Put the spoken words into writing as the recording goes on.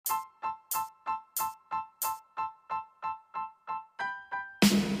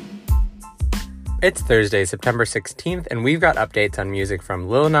It's Thursday, September 16th, and we've got updates on music from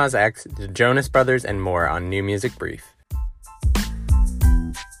Lil Nas X, the Jonas Brothers, and more on New Music Brief.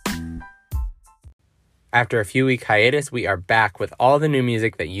 After a few-week hiatus, we are back with all the new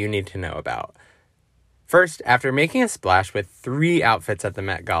music that you need to know about. First, after making a splash with 3 outfits at the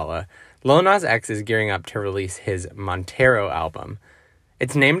Met Gala, Lil Nas X is gearing up to release his Montero album.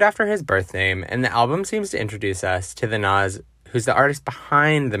 It's named after his birth name, and the album seems to introduce us to the Nas who's the artist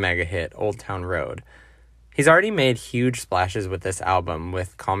behind the mega hit Old Town Road. He's already made huge splashes with this album,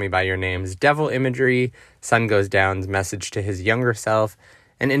 with Call Me By Your Name's devil imagery, Sun Goes Down's message to his younger self,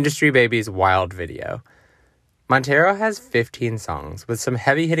 and Industry Baby's Wild video. Montero has 15 songs, with some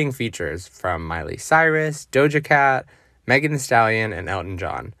heavy-hitting features from Miley Cyrus, Doja Cat, Megan Thee Stallion, and Elton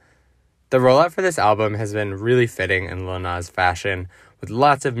John. The rollout for this album has been really fitting in Lil Nas fashion, with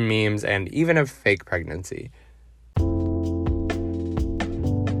lots of memes and even a fake pregnancy.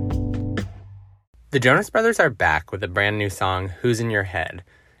 The Jonas Brothers are back with a brand new song, Who's in Your Head.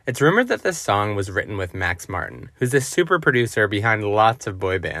 It's rumored that this song was written with Max Martin, who's the super producer behind lots of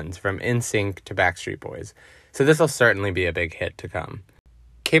boy bands, from NSYNC to Backstreet Boys, so this will certainly be a big hit to come.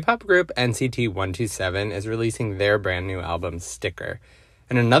 K-pop group NCT 127 is releasing their brand new album, Sticker,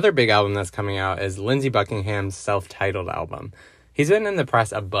 and another big album that's coming out is Lindsey Buckingham's self-titled album. He's been in the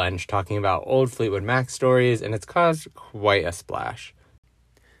press a bunch talking about old Fleetwood Mac stories, and it's caused quite a splash.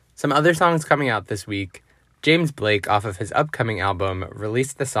 Some other songs coming out this week. James Blake, off of his upcoming album,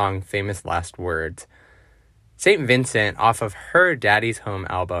 released the song Famous Last Words. St. Vincent, off of her Daddy's Home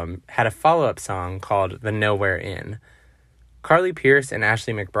album, had a follow-up song called The Nowhere Inn. Carly Pearce and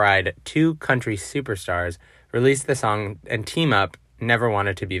Ashley McBryde, 2 country superstars, released the song and team up Never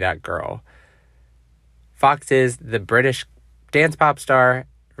Wanted to Be That Girl. Fox's, the British dance pop star,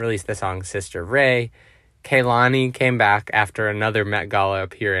 released the song Sister Ray. Kehlani came back after another Met Gala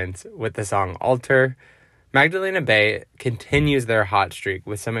appearance with the song Alter. Magdalena Bay continues their hot streak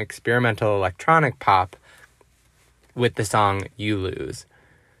with some experimental electronic pop with the song You Lose.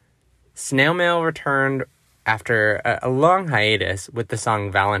 Snail Mail returned after a long hiatus with the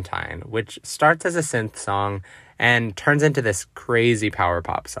song Valentine, which starts as a synth song and turns into this crazy power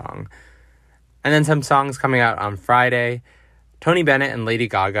pop song. And then some songs coming out on Friday. Tony Bennett and Lady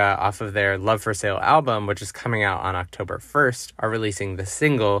Gaga, off of their Love for Sale album, which is coming out on October 1st, are releasing the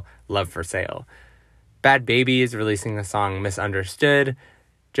single Love for Sale. Bad Baby is releasing the song Misunderstood.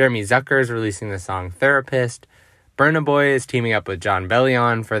 Jeremy Zucker is releasing the song Therapist. Burna Boy is teaming up with Jon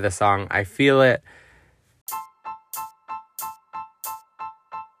Bellion for the song I Feel It.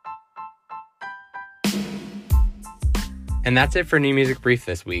 And that's it for New Music Brief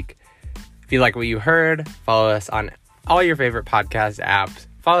this week. If you like what you heard, follow us on all your favorite podcast apps.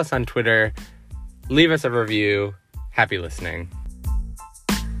 Follow us on Twitter. Leave us a review. Happy listening.